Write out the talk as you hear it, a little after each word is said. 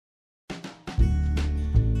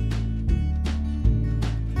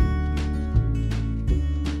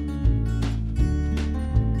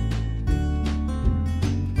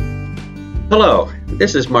Hello,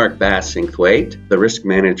 this is Mark Bassingthwaite, the Risk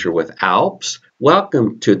Manager with ALPS.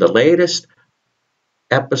 Welcome to the latest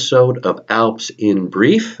episode of ALPS in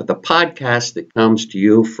Brief, the podcast that comes to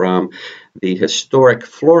you from the historic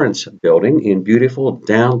Florence building in beautiful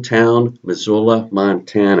downtown Missoula,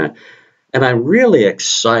 Montana. And I'm really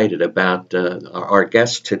excited about our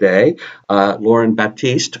guest today, Lauren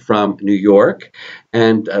Baptiste from New York.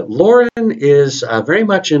 And Lauren is very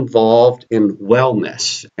much involved in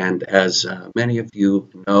wellness. And as many of you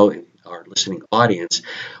know in our listening audience,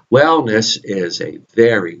 wellness is a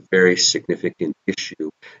very, very significant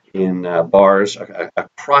issue in bars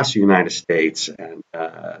across the United States, and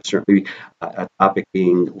certainly a topic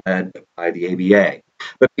being led by the ABA.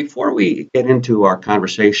 But before we get into our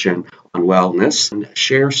conversation on wellness,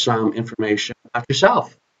 share some information about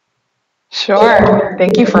yourself. Sure.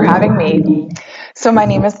 Thank you for having me. So my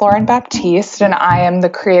name is Lauren Baptiste, and I am the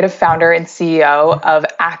creative founder and CEO of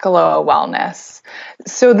Akaloa Wellness.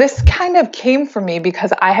 So this kind of came from me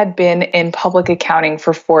because I had been in public accounting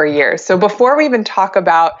for 4 years. So before we even talk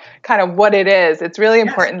about kind of what it is, it's really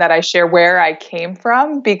important that I share where I came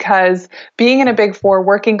from, because being in a Big Four,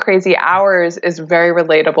 working crazy hours is very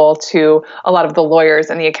relatable to a lot of the lawyers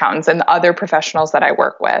and the accountants and the other professionals that I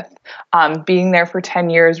work with. Being there for 10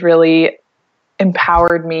 years really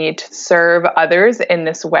empowered me to serve others in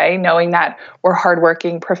this way, knowing that we're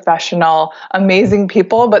hardworking, professional, amazing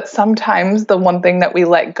people, but sometimes the one thing that we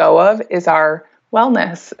let go of is our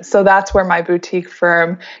wellness. So that's where my boutique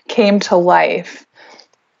firm came to life.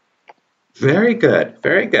 Very good,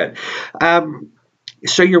 very good.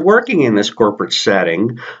 So you're working in this corporate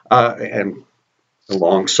setting and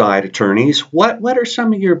alongside attorneys. What are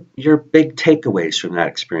some of your big takeaways from that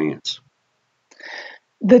experience?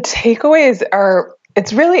 The takeaways are,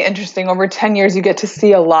 it's really interesting. Over 10 years, you get to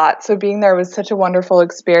see a lot. So being there was such a wonderful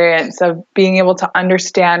experience of being able to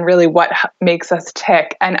understand really what makes us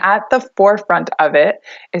tick. And at the forefront of it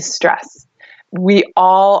is stress. We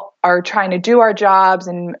all are trying to do our jobs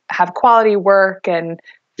and have quality work and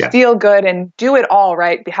feel good and do it all,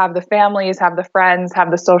 right? Have the families, have the friends, have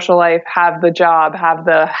the social life, have the job, have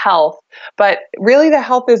the health. But really the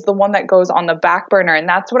health is the one that goes on the back burner. And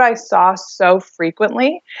that's what I saw so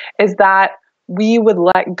frequently, is that we would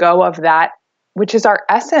let go of that, which is our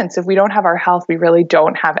essence. If we don't have our health, we really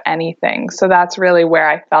don't have anything. So that's really where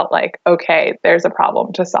I felt like, okay, there's a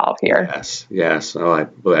problem to solve here. Yes. Oh,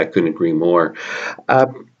 I couldn't agree more.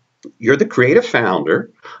 You're the creative founder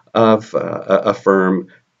of a firm,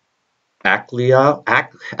 Akaloa.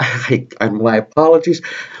 My apologies.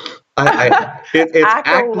 It's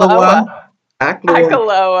Akaloa.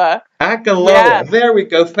 Akaloa. Akaloa. There we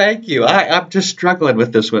go. Thank you. I'm just struggling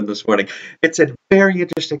with this one this morning. It's a very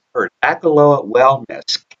interesting word, Akaloa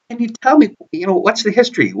Wellness. Can you tell me, what's the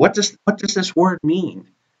history? What does this word mean?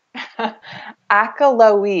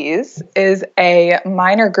 Akalois is a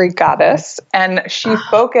minor Greek goddess, and she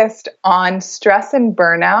focused on stress and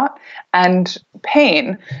burnout and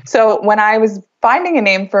pain. So when I was finding a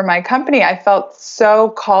name for my company, I felt so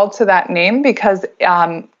called to that name because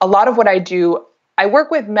a lot of what I do, I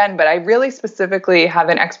work with men, but I really specifically have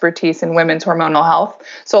an expertise in women's hormonal health.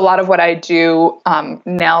 So a lot of what I do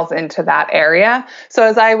nails into that area. So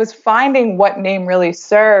as I was finding what name really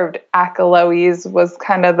served, Akalois was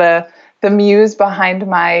kind of the muse behind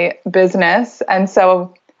my business. And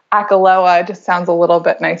so Akaloa just sounds a little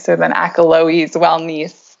bit nicer than Akalois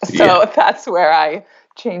Wellness. So that's where I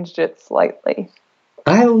changed it slightly.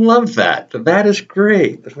 I love that. That is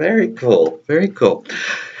great. Very cool. Very cool.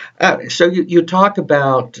 So you talk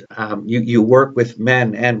about you work with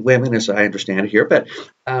men and women, as I understand it here, but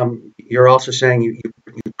you're also saying you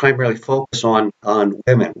primarily focus on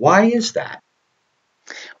women. Why is that?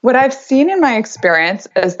 What I've seen in my experience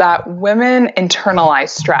is that women internalize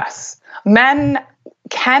stress. Men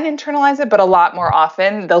can internalize it, but a lot more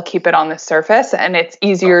often they'll keep it on the surface and it's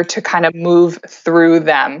easier to kind of move through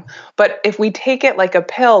them. But if we take it like a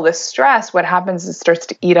pill, the stress, what happens is it starts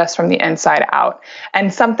to eat us from the inside out.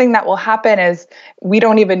 And something that will happen is we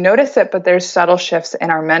don't even notice it, but there's subtle shifts in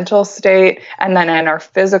our mental state and then in our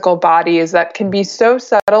physical bodies that can be so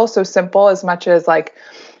subtle, so simple, as much as like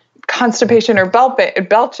constipation or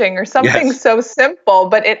belching or something so simple,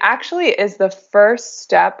 but it actually is the first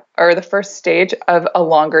step or the first stage of a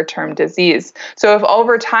longer term disease. So if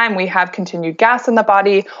over time we have continued gas in the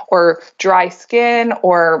body or dry skin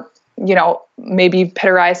or, maybe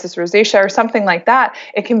pityriasis rosacea or something like that,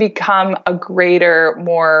 it can become a greater,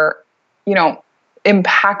 more,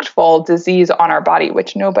 impactful disease on our body,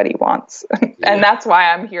 which nobody wants. And that's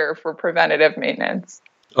why I'm here for preventative maintenance.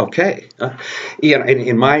 Okay.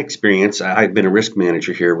 In my experience, I've been a risk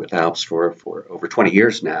manager here with ALPS for over 20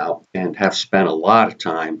 years now and have spent a lot of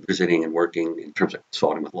time visiting and working in terms of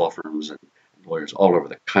consulting with law firms and lawyers all over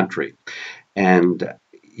the country. And,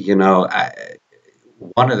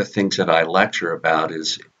 one of the things that I lecture about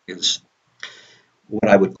is what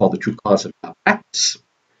I would call the true cause of malpractice.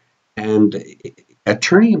 And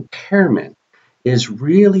attorney impairment is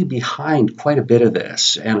really behind quite a bit of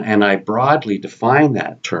this. And I broadly define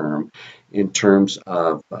that term in terms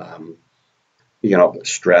of,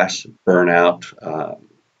 stress, burnout,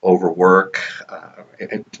 overwork,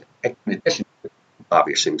 in addition to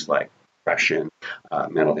obvious things like depression,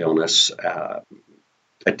 mental illness,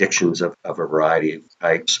 addictions of a variety of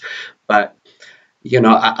types. But,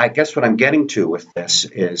 I guess what I'm getting to with this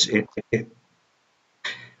is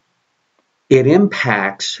it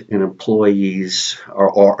impacts an employee's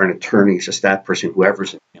or an attorney's, a staff person,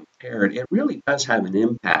 whoever's impaired. It really does have an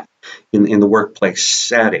impact in the workplace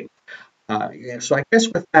setting. So I guess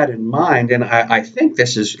with that in mind, and I think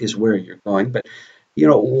this is where you're going, but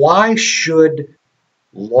why should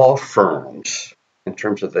law firms, in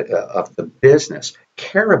terms of the business,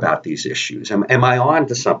 care about these issues? Am I on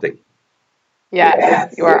to something?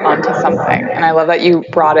 Yes, you are onto something. And I love that you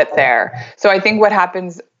brought it there. So I think what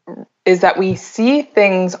happens is that we see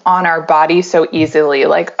things on our body so easily,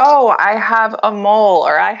 like, oh, I have a mole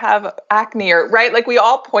or I have acne, or right? Like we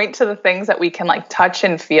all point to the things that we can like touch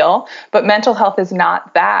and feel, but mental health is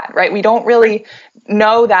not that, right? We don't really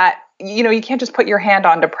know that, you can't just put your hand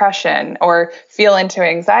on depression or feel into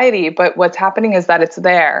anxiety, but what's happening is that it's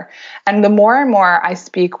there. And the more and more I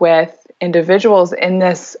speak with individuals in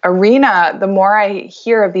this arena, the more I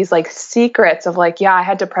hear of these like secrets of like, yeah, I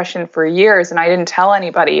had depression for years and I didn't tell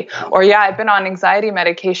anybody, or yeah, I've been on anxiety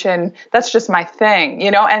medication. That's just my thing,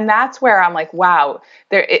 and that's where I'm like, wow,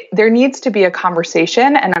 there needs to be a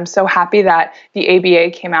conversation. And I'm so happy that the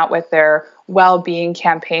ABA came out with their well-being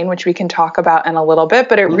campaign, which we can talk about in a little bit,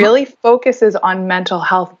 but it really focuses on mental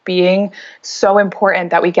health being so important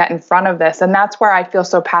that we get in front of this. And that's where I feel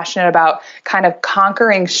so passionate about kind of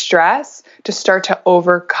conquering stress to start to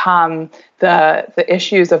overcome the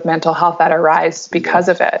issues of mental health that arise because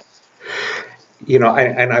of it.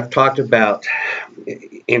 And I've talked about,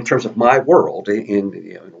 in terms of my world,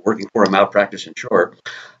 in working for a malpractice insurer,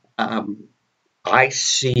 I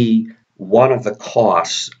see one of the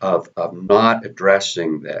costs of not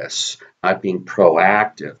addressing this, not being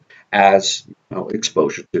proactive, as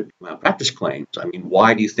exposure to malpractice claims. I mean,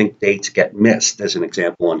 why do you think dates get missed, as an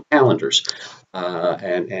example, on calendars,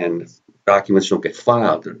 and documents don't get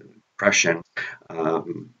filed? Depression,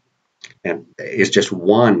 and it's just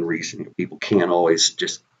one reason. People can't always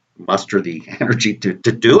just muster the energy to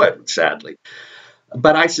do it, sadly.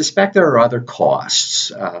 But I suspect there are other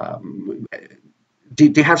costs. Do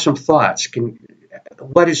you have some thoughts?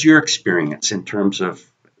 What is your experience in terms of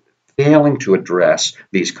failing to address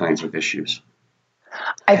these kinds of issues?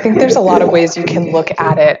 I think there's a lot of ways you can look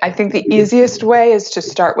at it. I think the easiest way is to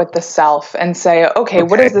start with the self and say, okay,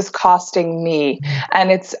 what is this costing me? And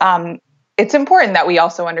it's important that we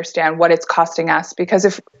also understand what it's costing us, because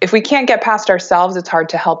if we can't get past ourselves, it's hard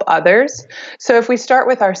to help others. So if we start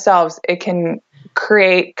with ourselves, it can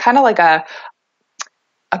create kind of like a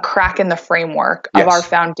crack in the framework of our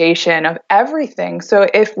foundation of everything. So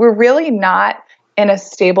if we're really not in a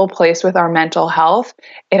stable place with our mental health,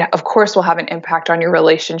 it of course will have an impact on your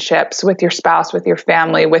relationships with your spouse, with your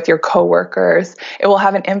family, with your coworkers. It will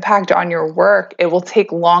have an impact on your work. It will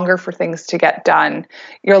take longer for things to get done.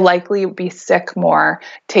 You'll likely be sick more,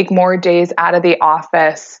 take more days out of the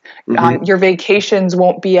office. Your vacations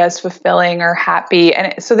won't be as fulfilling or happy.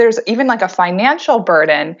 And so there's even like a financial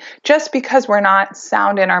burden just because we're not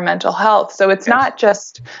sound in our mental health. So it's not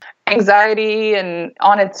just anxiety and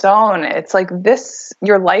on its own. It's like this,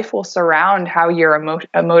 your life will surround how your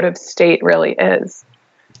emotive state really is.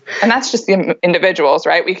 And that's just the individuals,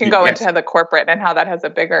 right? We can go into the corporate and how that has a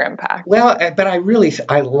bigger impact. Well, but I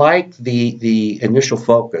like the initial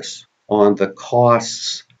focus on the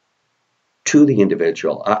costs to the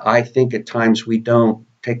individual. I think at times we don't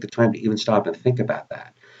take the time to even stop and think about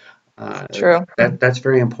that. True. That's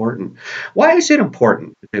very important. Why is it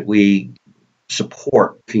important that we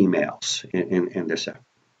support females in this effort?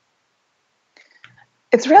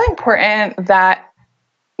 It's really important that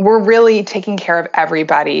we're really taking care of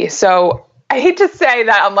everybody. So I hate to say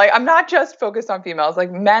that I'm not just focused on females.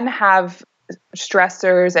 Like men have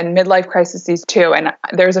stressors and midlife crises too. And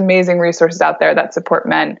there's amazing resources out there that support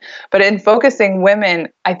men. But in focusing women,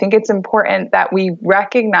 I think it's important that we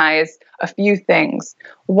recognize a few things.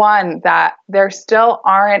 One, that there still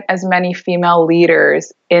aren't as many female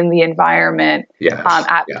leaders in the environment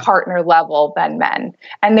at partner level than men.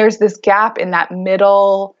 And there's this gap in that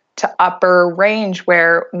middle to upper range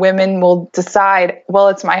where women will decide, well,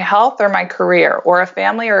 it's my health or my career, or a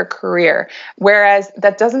family or a career, whereas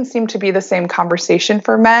that doesn't seem to be the same conversation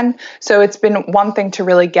for men. So it's been one thing to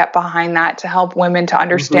really get behind that, to help women to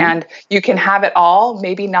understand you can have it all,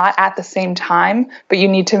 maybe not at the same time, but you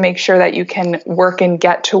need to make sure that you can work and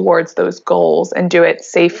get towards those goals and do it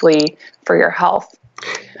safely for your health.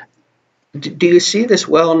 Do you see this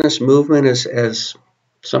wellness movement as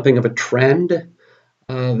something of a trend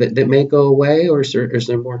that may go away, or is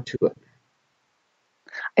there more to it?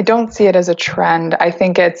 I don't see it as a trend. I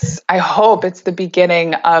hope it's the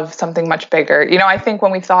beginning of something much bigger. I think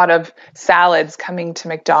when we thought of salads coming to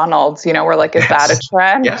McDonald's, we're like, is that a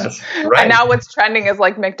trend? Yes, right. And now what's trending is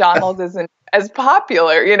like McDonald's isn't as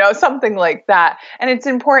popular, something like that. And it's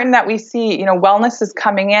important that we see, wellness is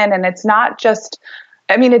coming in, and it's not just,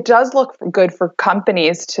 it does look good for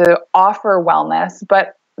companies to offer wellness,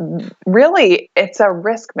 but really, it's a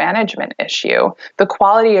risk management issue. The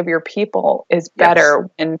quality of your people is better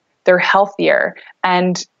when they're healthier,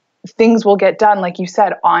 and things will get done, like you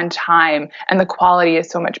said, on time, and the quality is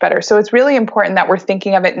so much better. So it's really important that we're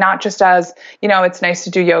thinking of it not just as, it's nice to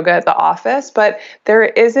do yoga at the office, but there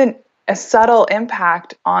isn't a subtle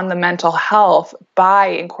impact on the mental health by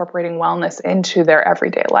incorporating wellness into their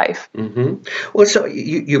everyday life. Well, so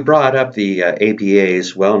you brought up the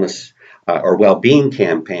ABA's wellness or well-being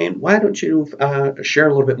campaign. Why don't you share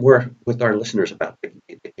a little bit more with our listeners about the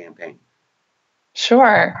campaign?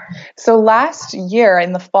 Sure. So last year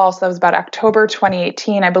in the fall, so that was about October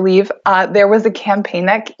 2018, I believe, there was a campaign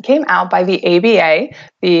that came out by the ABA,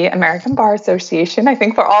 the American Bar Association. I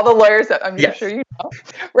think for all the lawyers that I'm sure you know.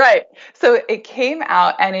 Right. So it came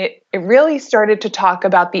out, and it really started to talk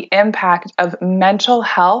about the impact of mental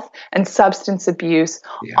health and substance abuse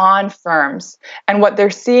on firms. And what they're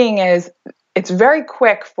seeing is it's very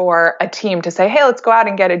quick for a team to say, hey, let's go out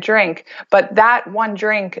and get a drink. But that one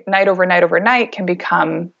drink night over night can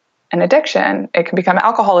become an addiction. It can become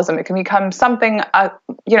alcoholism. It can become something,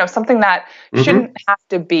 something that shouldn't have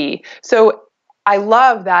to be. So I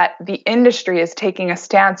love that the industry is taking a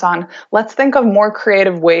stance on, let's think of more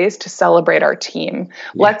creative ways to celebrate our team.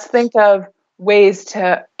 Let's think of ways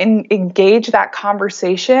to engage that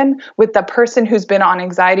conversation with the person who's been on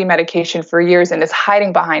anxiety medication for years and is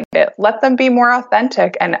hiding behind it. Let them be more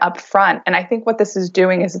authentic and upfront. And I think what this is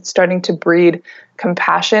doing is it's starting to breed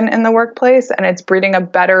compassion in the workplace, and it's breeding a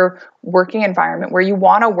better working environment where you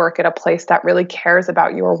want to work at a place that really cares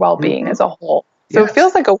about your well-being as a whole. So it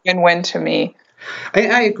feels like a win-win to me.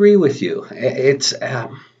 I agree with you. It's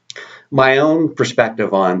my own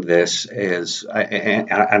perspective on this is,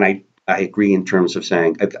 I agree in terms of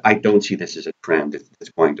saying I don't see this as a trend that's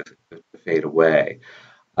going to fade away.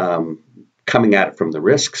 Coming at it from the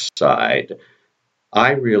risk side,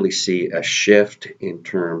 I really see a shift in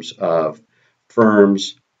terms of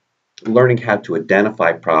firms learning how to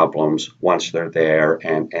identify problems once they're there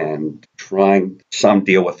and trying, some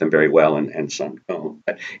deal with them very well and some don't.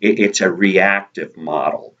 But it's a reactive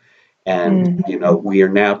model. And, we are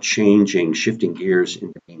now shifting gears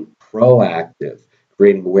into being proactive,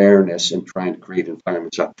 creating awareness and trying to create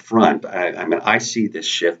environments up front. I see this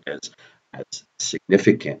shift as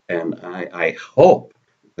significant, and I hope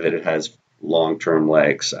that it has long-term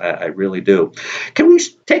legs. I really do. Can we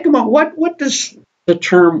take a moment? What does the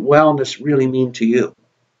term wellness really mean to you?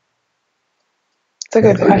 It's a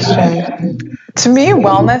good question. To me,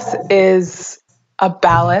 wellness is a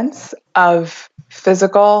balance of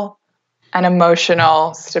physical and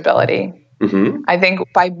emotional stability. I think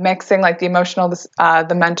by mixing like the emotional,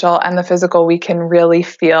 the mental, and the physical, we can really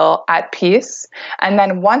feel at peace. And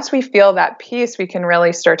then once we feel that peace, we can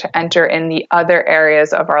really start to enter in the other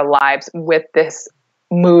areas of our lives with this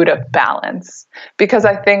mood of balance. Because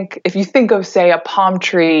I think if you think of, say, a palm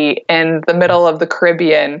tree in the middle of the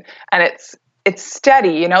Caribbean, and it's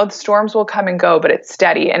steady, the storms will come and go, but it's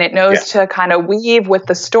steady, and it knows to kind of weave with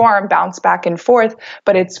the storm, bounce back and forth,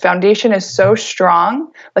 but its foundation is so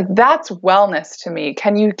strong. Like, that's wellness to me.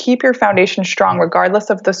 Can you keep your foundation strong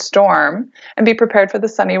regardless of the storm, and be prepared for the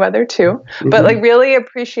sunny weather too, but like really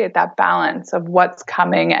appreciate that balance of what's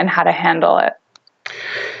coming and how to handle it.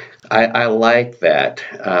 I like that.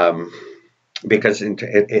 Because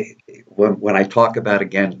when I talk about,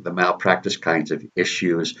 again, the malpractice kinds of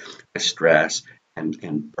issues, stress and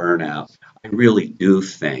burnout, I really do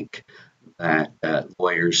think that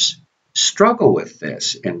lawyers struggle with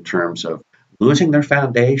this in terms of losing their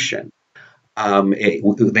foundation.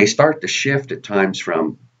 They start to shift at times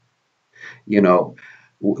from, you know,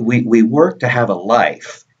 we work to have a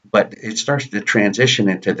life, but it starts to transition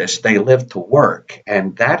into this they live to work,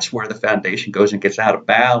 and that's where the foundation goes and gets out of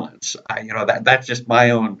balance. That's just my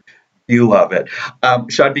own view of it.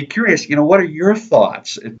 So I'd be curious, what are your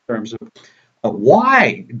thoughts in terms of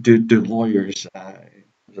why do lawyers,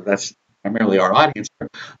 that's primarily our audience,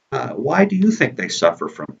 why do you think they suffer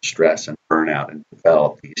from stress and burnout and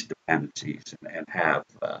develop these dependencies and have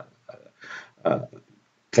uh,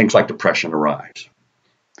 things like depression arise?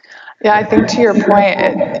 Yeah, I think to your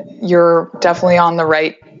point, you're definitely on the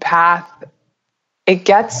right path. It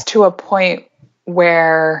gets to a point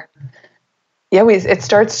where, yeah, we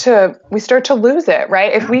start to lose it,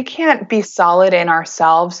 right? If we can't be solid in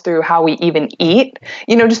ourselves through how we even eat,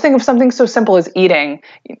 just think of something so simple as eating.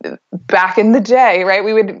 Back in the day, right?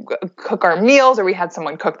 We would cook our meals, or we had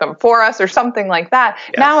someone cook them for us, or something like that.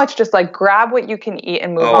 Yes. Now it's just like grab what you can eat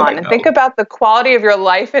and move on, and think about the quality of your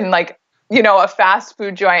life and a fast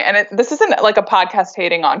food joint. And this isn't like a podcast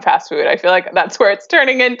hating on fast food. I feel like that's where it's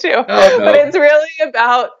turning into. But it's really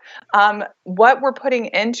about what we're putting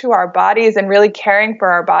into our bodies and really caring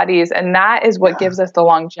for our bodies. And that is what gives us the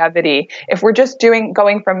longevity. If we're just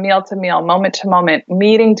going from meal to meal, moment to moment,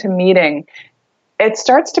 meeting to meeting, it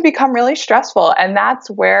starts to become really stressful. And that's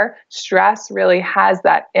where stress really has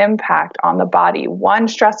that impact on the body. One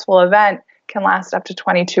stressful event can last up to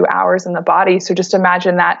 22 hours in the body. So just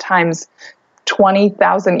imagine that times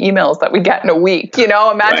 20,000 emails that we get in a week.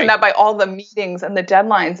 Imagine that by all the meetings and the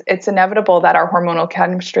deadlines. It's inevitable that our hormonal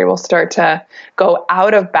chemistry will start to go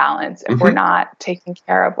out of balance if we're not taking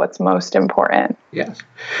care of what's most important. Yes.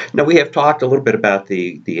 Now, we have talked a little bit about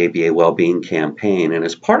the ABA Wellbeing Campaign, and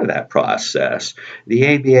as part of that process,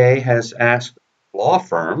 the ABA has asked law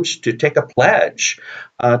firms to take a pledge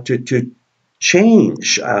to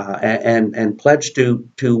change and pledge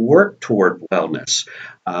to work toward wellness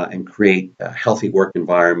and create healthy work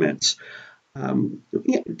environments. Do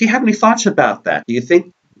you have any thoughts about that? Do you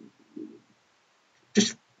think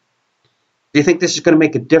this is going to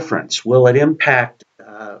make a difference? Will it impact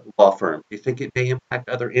law firms? Do you think it may impact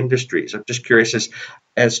other industries? I'm just curious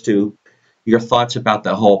as to your thoughts about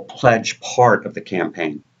the whole pledge part of the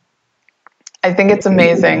campaign. I think it's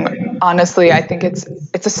amazing. Honestly, I think it's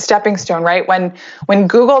a stepping stone, right? When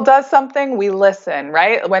Google does something, we listen,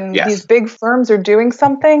 right? When these big firms are doing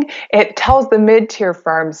something, it tells the mid-tier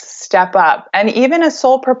firms step up. And even a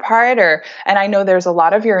sole proprietor, and I know there's a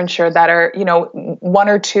lot of your insured that are, one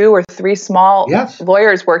or two or three small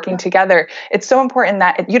lawyers working together. It's so important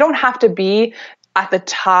that you don't have to be at the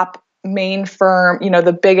top main firm,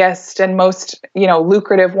 the biggest and most,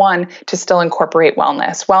 lucrative one to still incorporate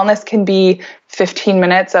wellness. Wellness can be 15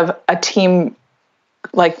 minutes of a team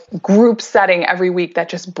group setting every week that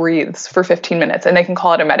just breathes for 15 minutes, and they can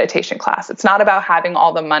call it a meditation class. It's not about having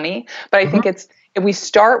all the money, but I think if we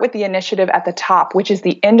start with the initiative at the top, which is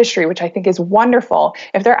the industry, which I think is wonderful.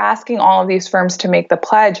 If they're asking all of these firms to make the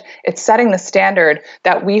pledge, it's setting the standard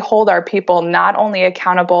that we hold our people not only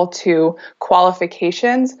accountable to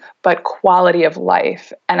qualifications, but quality of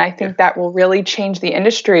life. And I think that will really change the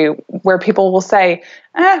industry, where people will say,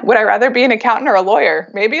 would I rather be an accountant or a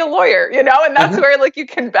lawyer? Maybe a lawyer, and that's where you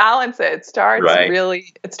can balance it. It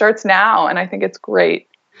starts now. And I think it's great.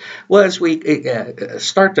 Well, as we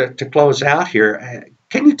start to close out here,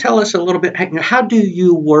 can you tell us a little bit, how do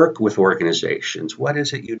you work with organizations? What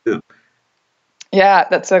is it you do? Yeah,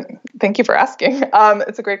 thank you for asking.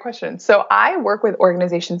 It's a great question. So I work with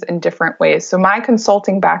organizations in different ways. So my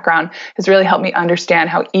consulting background has really helped me understand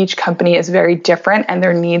how each company is very different and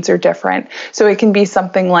their needs are different. So it can be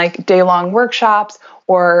something like day-long workshops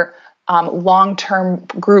or long-term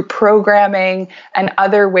group programming and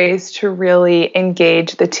other ways to really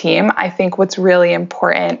engage the team. I think what's really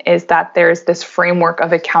important is that there's this framework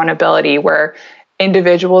of accountability where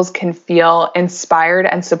individuals can feel inspired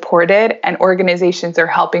and supported, and organizations are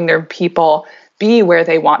helping their people be where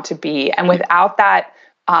they want to be. And without that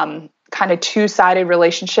kind of two-sided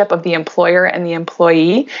relationship of the employer and the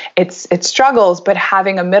employee, it struggles. But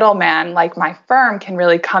having a middleman like my firm can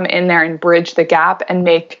really come in there and bridge the gap and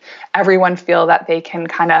make everyone feel that they can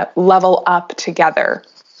kind of level up together.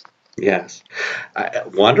 Yes.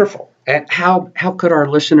 Wonderful. And how could our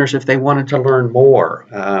listeners, if they wanted to learn more,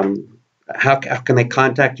 how can they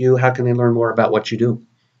contact you? How can they learn more about what you do?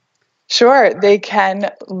 Sure. They can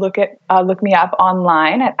look me up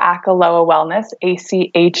online at Acheloa Wellness,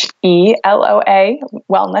 ACHELOA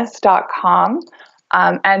wellness.com.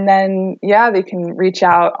 And then, they can reach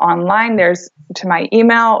out online. There's to my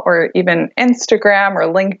email or even Instagram or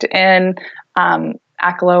LinkedIn,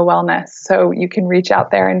 Akalo Wellness. So you can reach out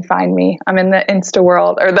there and find me. I'm in the Insta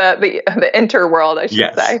world, or the interworld, I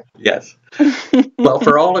should say. Yes. Well,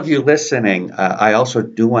 for all of you listening, I also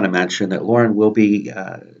do want to mention that Lauren will be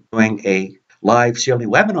doing a live CLE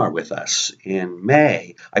webinar with us in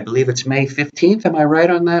May. I believe it's May 15th. Am I right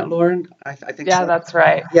on that, Lauren? I think so. Yeah, that's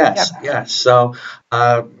right. Yes, yes. So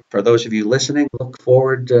for those of you listening, look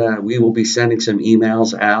forward. We will be sending some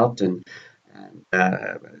emails out and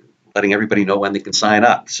letting everybody know when they can sign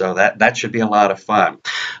up. So that should be a lot of fun.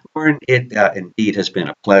 Lauren, it indeed has been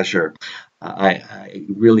a pleasure. I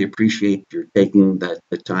really appreciate your taking the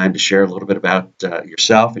time to share a little bit about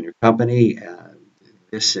yourself and your company.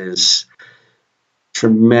 This is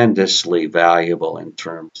tremendously valuable in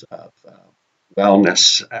terms of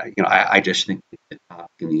wellness. I just think the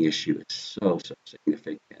topic and the issue is so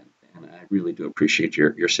significant, and I really do appreciate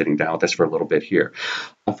your sitting down with us for a little bit here.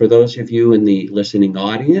 For those of you in the listening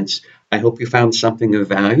audience, I hope you found something of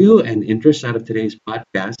value and interest out of today's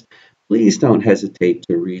podcast. Please don't hesitate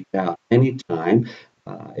to reach out anytime.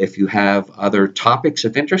 If you have other topics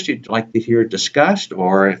of interest you'd like to hear discussed,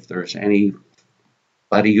 or if there's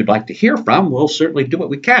anybody you'd like to hear from, we'll certainly do what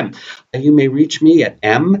we can. You may reach me at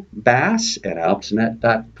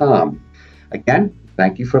mbass@alpsnet.com. Again,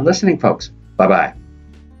 thank you for listening, folks. Bye-bye.